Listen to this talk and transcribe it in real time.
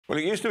Well,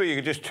 it used to be you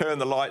could just turn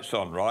the lights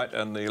on, right,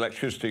 and the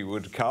electricity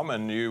would come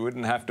and you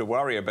wouldn't have to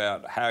worry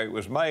about how it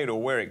was made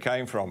or where it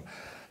came from.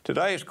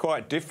 Today it's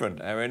quite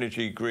different. Our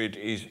energy grid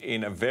is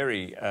in a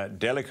very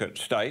delicate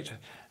state,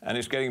 and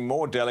it's getting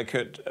more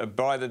delicate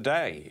by the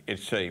day,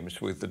 it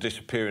seems, with the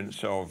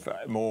disappearance of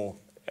more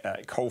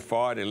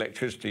coal-fired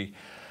electricity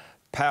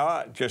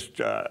power just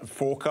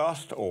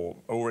forecast or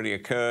already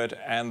occurred,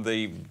 and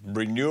the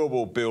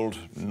renewable build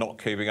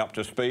not keeping up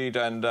to speed,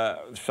 and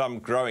some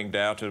growing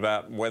doubt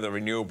about whether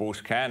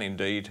renewables can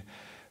indeed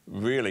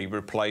really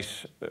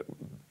replace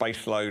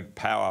baseload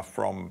power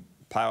from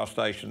power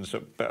stations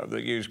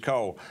that use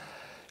coal.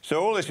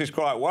 So all this is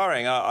quite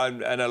worrying,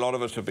 and a lot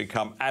of us have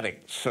become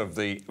addicts of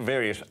the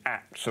various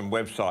apps and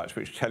websites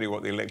which tell you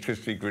what the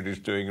electricity grid is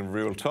doing in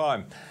real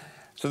time.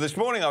 So this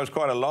morning I was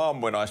quite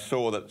alarmed when I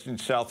saw that in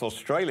South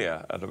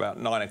Australia at about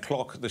 9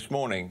 o'clock this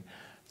morning,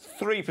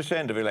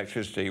 3% of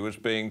electricity was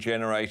being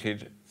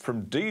generated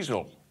from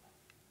diesel.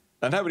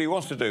 And nobody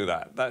wants to do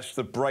that. That's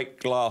the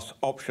break glass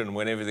option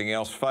when everything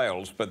else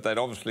fails, but they'd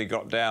obviously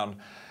got down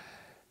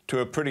to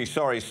a pretty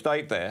sorry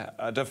state there.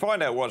 To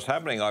find out what's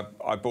happening,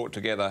 I brought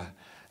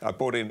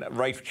in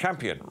Rafe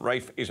Champion.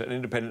 Rafe is an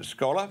independent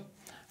scholar.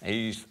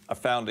 He's a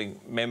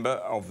founding member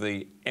of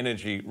the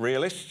Energy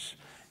Realists,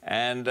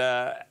 and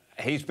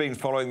he's been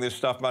following this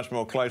stuff much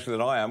more closely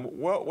than I am.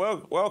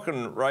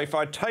 Welcome, Rafe.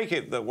 I take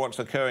it that what's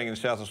occurring in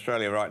South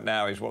Australia right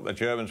now is what the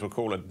Germans would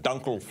call a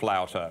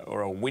Dunkelflaute,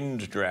 or a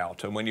wind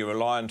drought. And when you're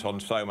reliant on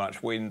so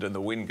much wind and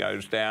the wind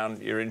goes down,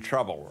 you're in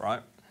trouble,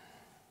 right?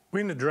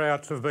 Wind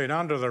droughts have been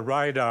under the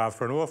radar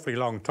for an awfully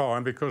long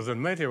time because the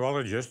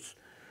meteorologists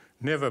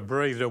never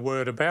breathed a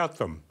word about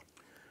them.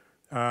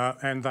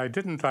 And they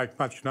didn't take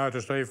much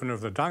notice even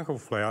of the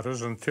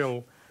Dunkelflautes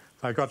until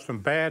they got some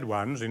bad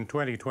ones in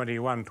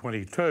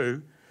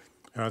 2021-22.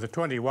 The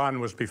 21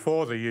 was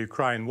before the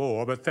Ukraine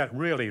war, but that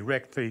really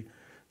wrecked the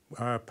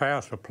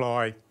power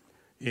supply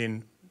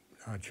in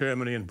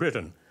Germany and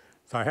Britain.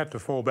 They had to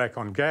fall back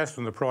on gas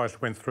and the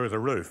price went through the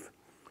roof.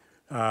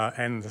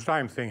 And the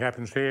same thing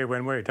happens here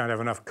when we don't have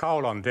enough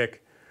coal on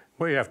deck.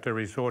 We have to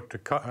resort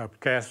to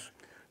gas,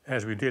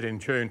 as we did in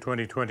June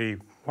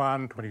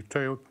 2021,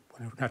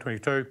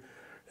 22,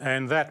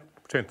 and that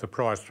sent the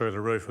price through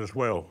the roof as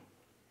well.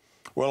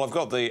 Well, I've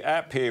got the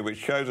app here which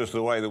shows us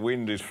the way the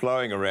wind is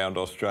flowing around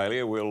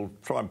Australia. We'll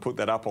try and put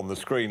that up on the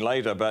screen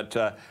later,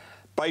 but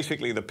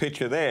basically the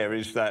picture there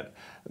is that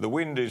the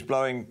wind is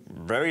blowing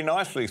very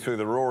nicely through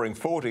the roaring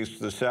 40s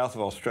to the south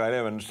of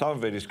Australia, and some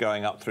of it is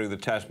going up through the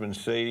Tasman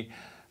Sea,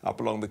 up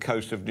along the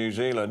coast of New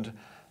Zealand.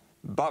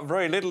 But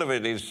very little of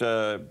it is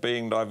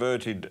being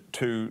diverted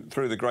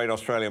through the Great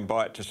Australian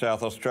Bight to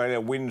South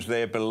Australia. Winds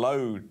there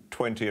below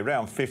 20,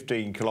 around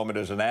 15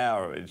 kilometres an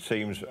hour, it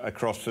seems,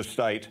 across the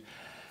state.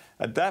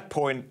 At that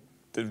point,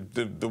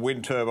 the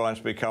wind turbines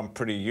become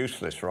pretty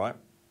useless, right?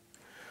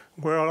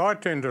 Well, I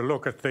tend to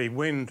look at the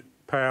wind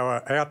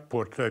power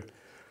output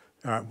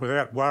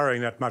without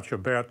worrying that much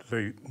about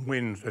the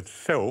wind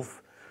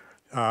itself.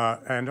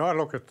 And I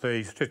look at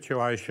the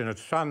situation at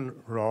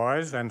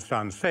sunrise and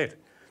sunset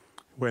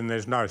when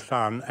there's no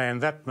sun,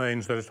 and that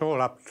means that it's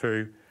all up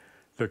to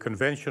the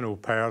conventional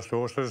power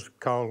sources,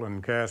 coal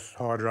and gas,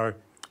 hydro,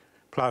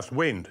 plus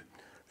wind.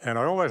 And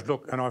I always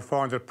look and I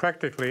find that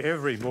practically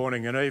every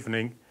morning and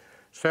evening,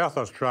 South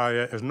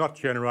Australia is not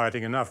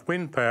generating enough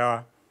wind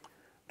power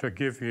to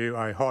give you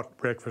a hot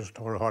breakfast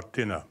or a hot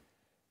dinner.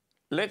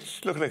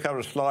 Let's look at a couple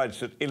of slides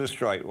that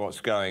illustrate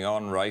what's going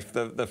on, Rafe.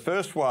 The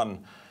first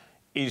one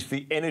is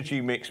the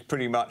energy mix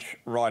pretty much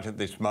right at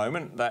this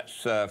moment.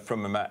 That's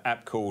from an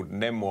app called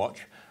NemWatch.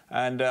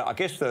 And I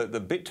guess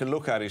the bit to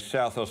look at is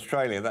South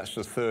Australia. That's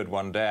the third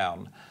one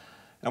down.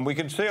 And we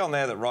can see on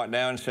there that right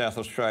now in South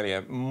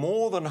Australia,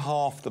 more than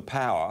half the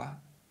power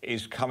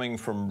is coming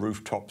from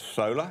rooftop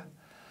solar,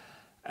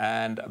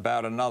 and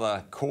about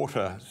another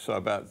quarter,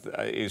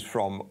 is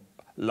from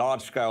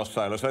large-scale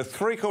solar. So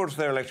 3/4 of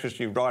their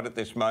electricity right at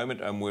this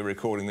moment, and we're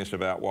recording this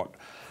about,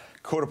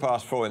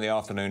 4:15 in the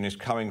afternoon, is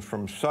coming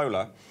from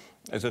solar.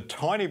 There's a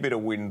tiny bit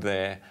of wind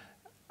there,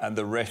 and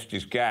the rest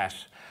is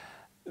gas.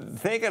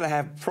 They're going to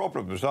have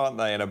problems, aren't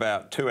they, in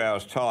about 2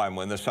 hours' time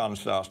when the sun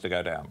starts to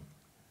go down?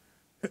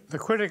 The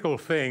critical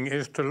thing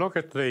is to look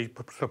at the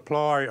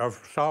supply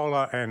of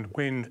solar and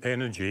wind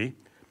energy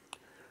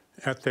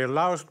at their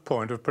lowest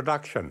point of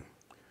production,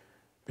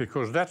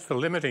 because that's the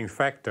limiting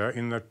factor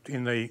in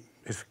the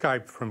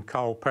escape from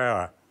coal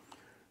power.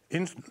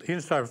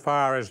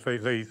 Insofar as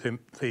the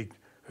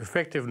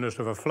effectiveness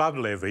of a flood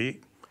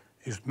levy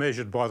is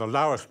measured by the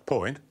lowest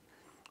point,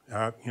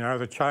 you know,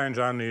 the chain's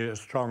only as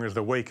strong as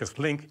the weakest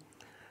link.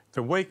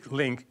 The weak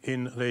link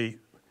in the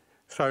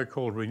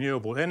so-called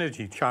renewable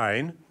energy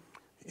chain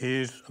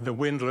is the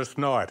windless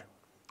night.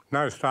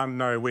 No sun,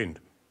 no wind,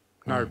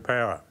 no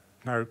power,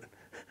 no...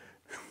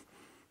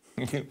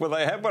 Well,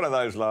 they had one of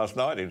those last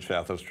night in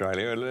South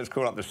Australia. Let's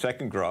call up the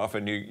second graph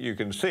and you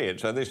can see it.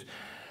 So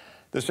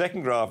the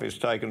second graph is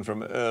taken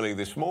from early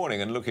this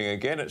morning, and looking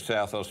again at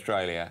South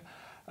Australia,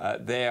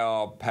 they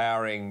are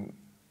powering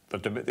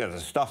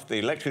the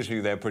electricity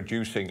they're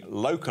producing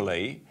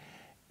locally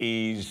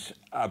is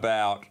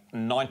about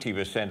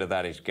 90% of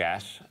that is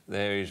gas.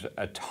 There is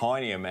a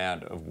tiny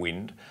amount of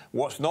wind.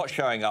 What's not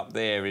showing up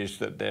there is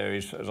that there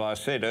is, as I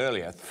said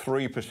earlier,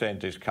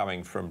 3% is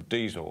coming from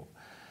diesel.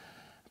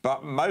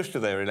 But most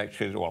of their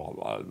electricity,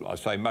 well, I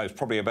say most,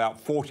 probably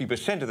about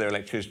 40% of their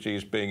electricity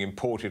is being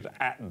imported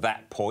at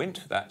that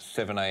point, that's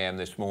 7 a.m.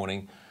 this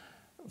morning,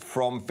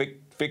 from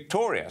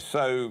Victoria.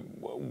 So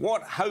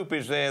what hope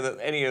is there that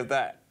any of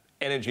that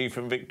energy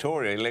from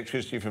Victoria,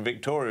 electricity from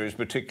Victoria, is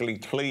particularly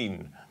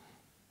clean?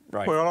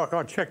 Right. Well,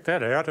 I checked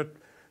that out. It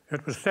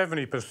was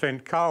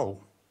 70%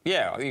 coal.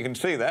 Yeah, you can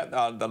see that.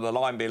 The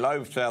line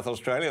below South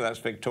Australia, that's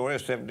Victoria,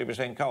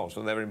 70% coal.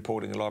 So they're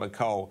importing a lot of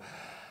coal.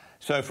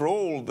 So for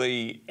all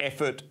the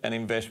effort and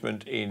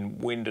investment in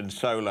wind and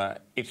solar,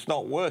 it's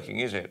not working,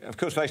 is it? Of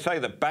course, they say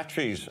that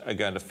batteries are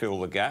going to fill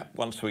the gap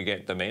once we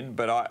get them in,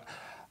 but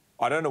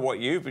I don't know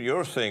what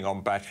you're seeing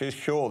on batteries.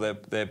 Sure,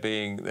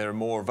 they're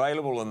more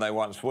available than they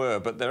once were,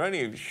 but they're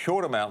only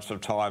short amounts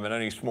of time and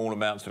only small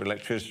amounts of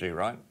electricity,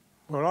 right?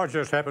 Well, I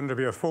just happen to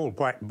be a full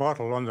black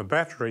bottle on the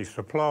battery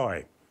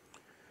supply.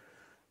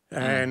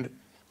 And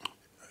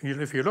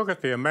if you look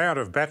at the amount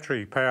of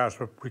battery power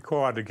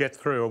required to get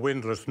through a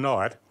windless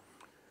night,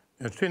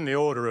 it's in the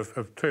order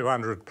of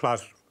 200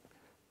 plus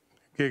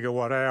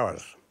gigawatt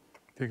hours.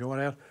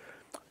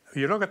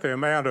 You look at the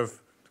amount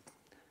of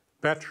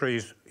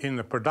batteries in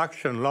the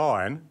production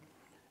line,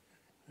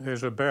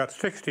 there's about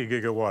 60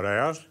 gigawatt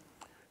hours.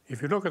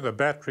 If you look at the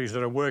batteries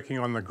that are working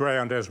on the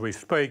ground as we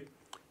speak,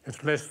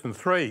 it's less than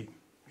 3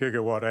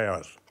 gigawatt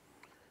hours.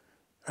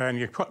 And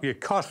you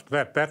cost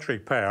that battery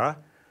power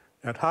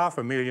at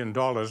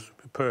 $500,000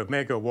 per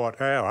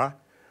megawatt hour,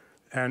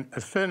 and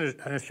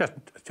it's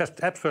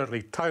just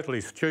absolutely totally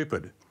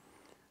stupid.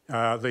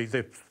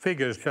 The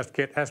figures just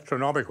get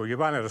astronomical. You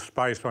run out of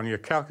space on your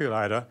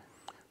calculator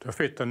to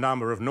fit the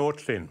number of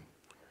noughts in.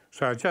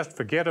 So just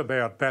forget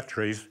about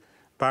batteries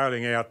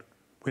bailing out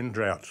wind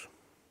droughts.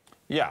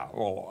 Yeah,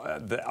 well,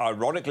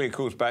 ironically, of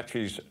course,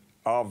 batteries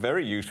are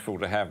very useful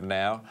to have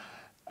now,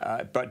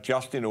 but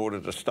just in order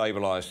to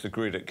stabilise the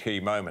grid at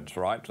key moments,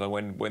 right? So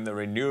when the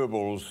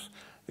renewables,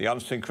 the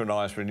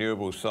unsynchronised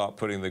renewables start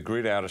putting the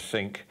grid out of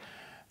sync,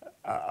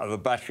 the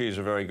battery is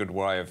a very good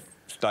way of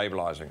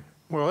stabilising.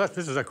 Well,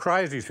 this is a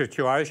crazy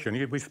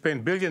situation. We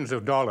spend billions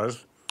of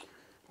dollars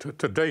to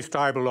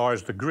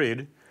destabilise the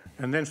grid,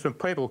 and then some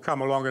people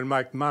come along and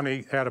make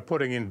money out of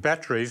putting in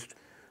batteries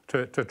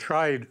to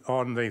trade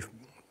on the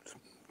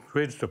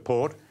grid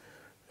support.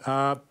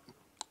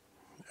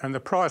 And the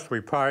price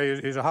we pay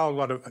is a whole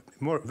lot of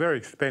very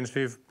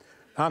expensive,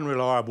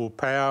 unreliable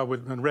power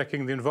and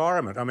wrecking the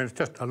environment. I mean, it's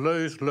just a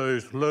lose,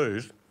 lose,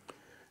 lose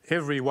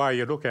every way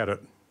you look at it.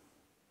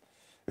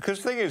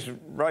 Because the thing is,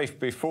 Rafe,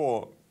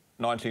 before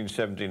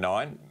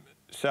 1979,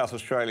 South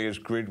Australia's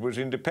grid was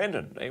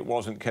independent. It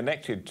wasn't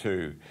connected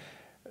to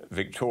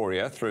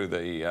Victoria through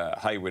the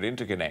Hayward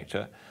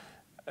interconnector.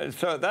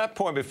 So at that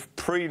point,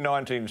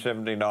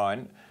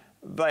 pre-1979,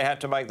 they had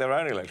to make their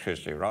own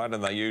electricity, right?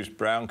 And they used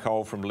brown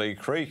coal from Lee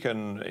Creek,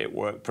 and it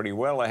worked pretty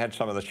well. They had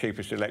some of the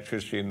cheapest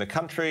electricity in the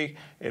country.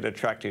 It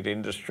attracted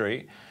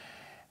industry.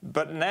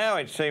 But now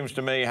it seems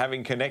to me,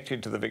 having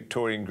connected to the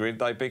Victorian grid,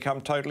 they've become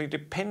totally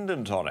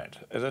dependent on it.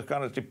 There's a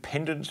kind of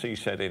dependency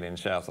set in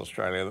South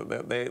Australia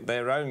that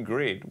their own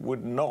grid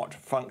would not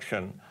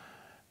function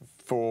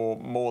for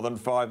more than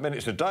 5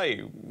 minutes a day,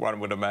 one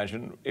would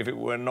imagine, if it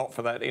were not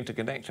for that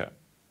interconnector.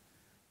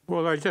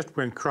 Well, they just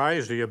went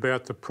crazy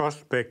about the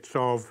prospects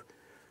of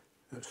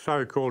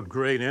so-called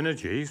green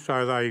energy,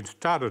 so they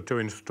started to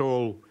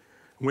install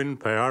wind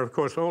power. Of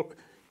course,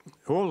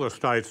 all the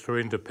states were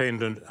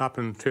independent up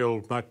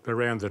until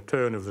around the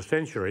turn of the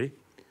century.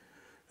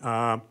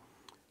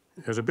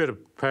 There's a bit of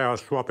power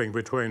swapping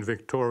between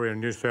Victoria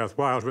and New South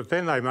Wales, but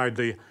then they made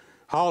the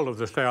whole of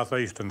the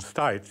southeastern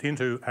states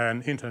into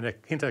an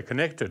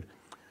interconnected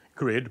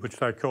grid, which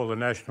they call the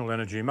National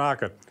Energy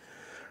Market.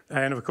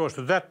 And of course,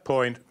 at that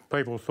point,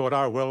 people thought,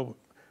 oh, well,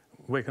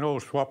 we can all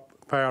swap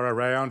power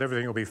around,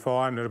 everything will be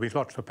fine, there'll be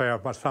lots of power,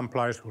 but some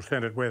place will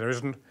send it where there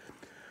isn't.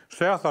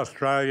 South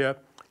Australia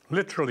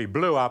literally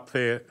blew up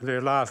their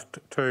last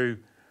 2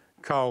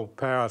 coal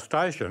power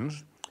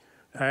stations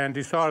and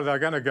decided they're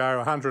going to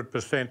go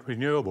 100%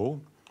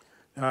 renewable,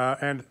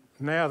 and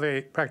now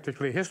they're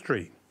practically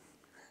history.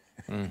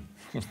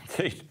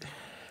 Indeed.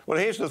 Well,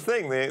 here's the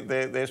thing,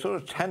 they're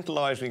sort of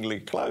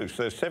tantalisingly close.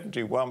 So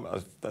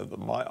 71,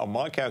 on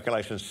my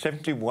calculations,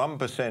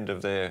 71%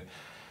 of their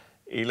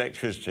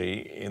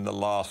electricity in the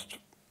last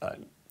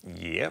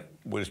year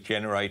was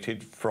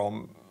generated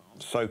from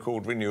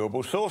so-called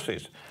renewable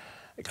sources.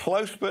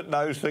 Close but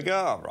no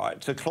cigar, right?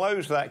 To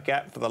close that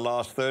gap for the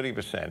last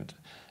 30%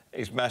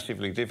 is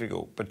massively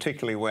difficult,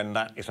 particularly when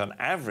that is on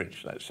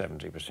average, that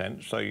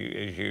 70%. So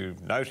as you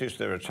notice,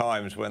 there are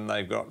times when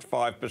they've got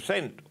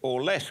 5%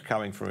 or less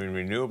coming from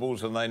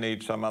renewables and they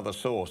need some other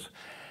source.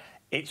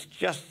 It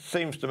just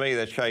seems to me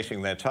they're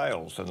chasing their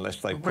tails unless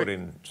they put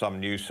in some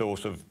new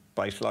source of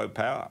baseload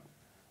power.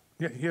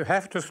 You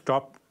have to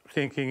stop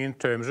thinking in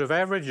terms of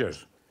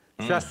averages.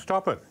 Just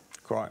stop it.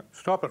 Quite.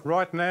 Stop it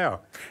right now.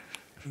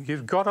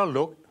 you've got to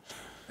look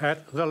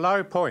at the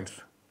low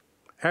points.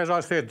 As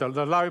I said, the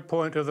low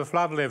point of the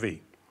flood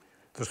levy,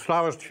 the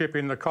slowest ship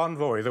in the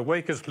convoy, the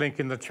weakest link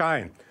in the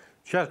chain.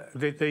 Just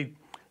the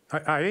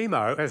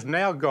AEMO has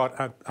now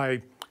got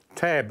a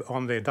tab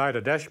on their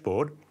data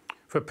dashboard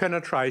for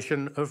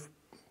penetration of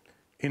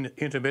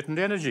intermittent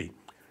energy.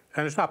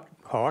 And it's up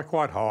high,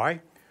 quite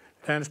high,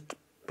 and it's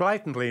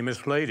blatantly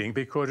misleading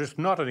because it's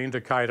not an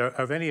indicator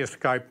of any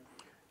escape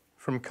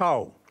from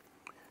coal.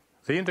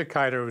 The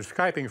indicator of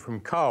escaping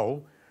from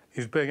coal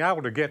is being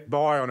able to get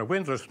by on a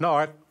windless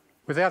night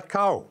without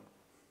coal.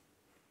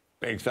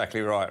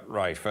 Exactly right,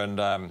 Rafe. And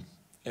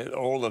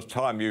all the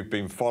time you've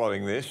been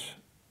following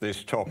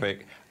this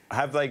topic,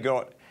 have they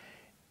got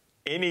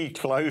any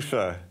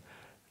closer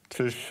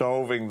to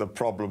solving the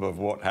problem of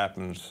what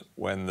happens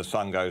when the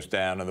sun goes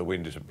down and the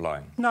wind isn't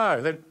blowing?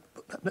 No, they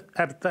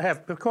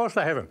have. Of course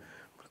they haven't.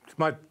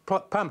 My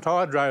pumped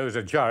hydro is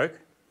a joke.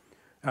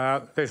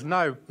 There's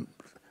no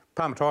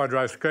pumped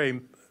hydro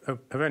scheme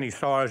of any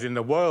size in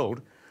the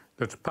world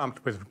that's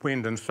pumped with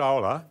wind and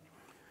solar.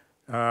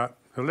 The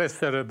less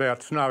said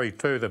about Snowy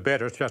 2, the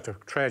better. It's just a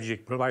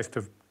tragic waste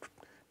of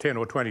 $10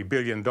 or $20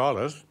 billion.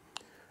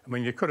 I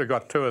mean, you could have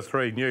got 2 or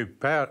 3 new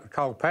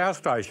coal power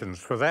stations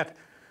for that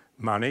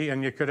money,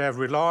 and you could have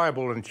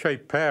reliable and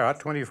cheap power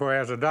 24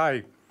 hours a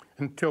day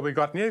until we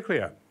got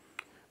nuclear.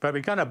 But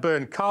we're going to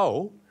burn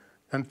coal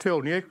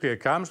until nuclear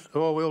comes,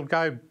 or we'll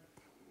go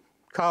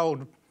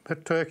cold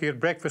turkey at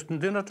breakfast and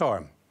dinner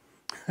time.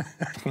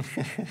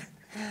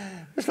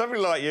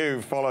 Somebody like you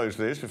who follows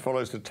this, who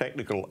follows the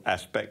technical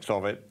aspects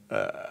of it,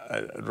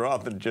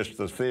 rather than just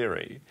the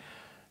theory,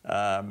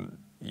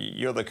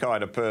 you're the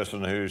kind of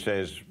person who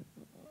says,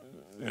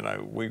 you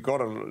know, we've got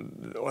to,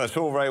 well, it's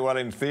all very well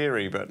in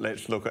theory, but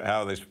let's look at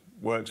how this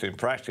works in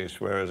practice.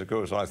 Whereas, of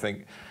course, I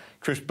think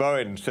Chris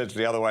Bowen says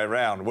the other way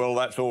around. Well,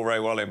 that's all very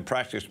well in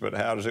practice, but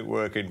how does it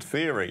work in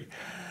theory?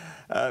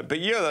 But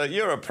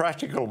you're a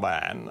practical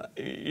man.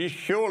 You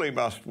surely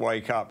must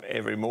wake up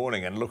every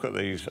morning and look at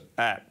these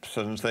apps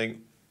and think,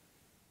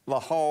 the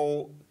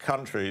whole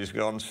country's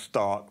gone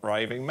stark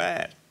raving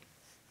mad.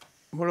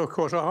 Well, of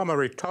course, I'm a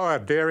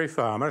retired dairy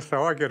farmer,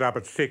 so I get up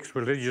at 6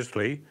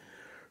 religiously,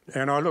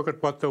 and I look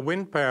at what the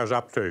wind power's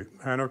up to.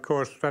 And of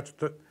course,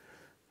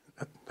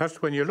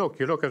 that's when you look.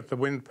 You look at the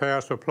wind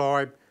power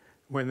supply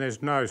when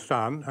there's no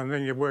sun, and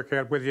then you work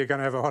out whether you're going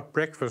to have a hot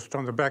breakfast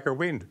on the back of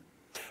wind.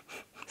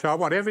 So I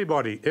want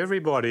everybody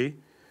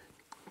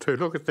to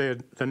look at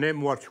the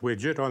NemWatch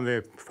widget on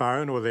their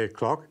phone or their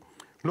clock,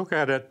 look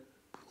at it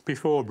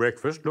before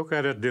breakfast, look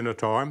at it at dinner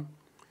time,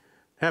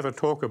 have a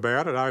talk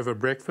about it over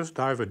breakfast,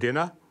 over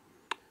dinner.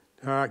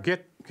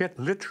 Get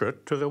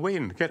literate to the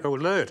wind, get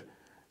alert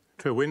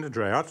to wind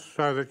droughts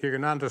so that you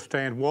can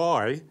understand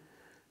why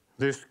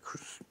this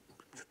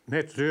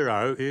net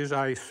zero is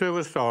a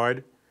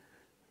suicide,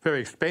 very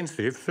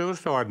expensive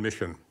suicide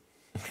mission.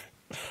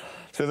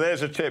 So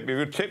there's a tip.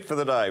 A tip for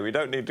the day. We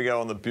don't need to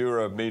go on the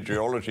Bureau of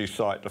Meteorology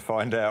site to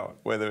find out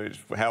whether it's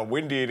how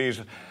windy it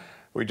is.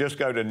 We just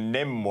go to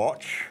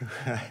NemWatch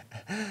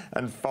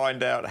and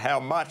find out how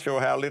much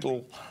or how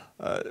little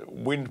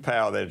wind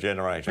power they're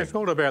generating. It's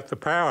all about the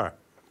power.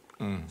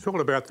 It's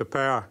all about the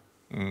power.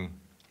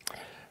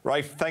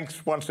 Rafe,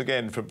 thanks once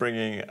again for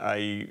bringing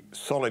a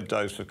solid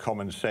dose of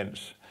common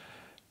sense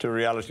to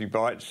Reality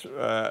Bites.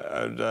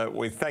 And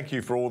we thank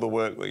you for all the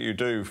work that you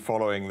do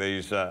following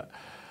these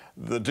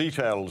the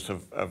details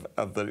of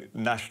the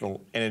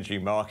national energy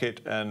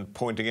market and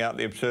pointing out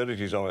the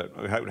absurdities of it.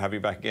 We hope to have you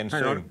back again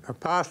soon. Hang on, a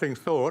passing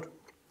thought.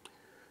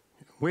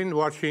 Wind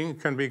watching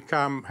can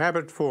become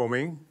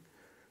habit-forming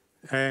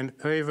and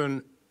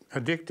even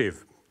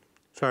addictive.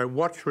 So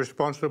watch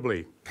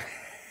responsibly.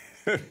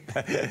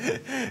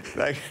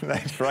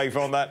 Thanks, Rafe,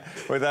 on that,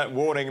 with that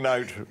warning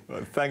note.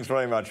 Thanks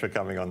very much for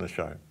coming on the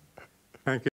show. Thank you.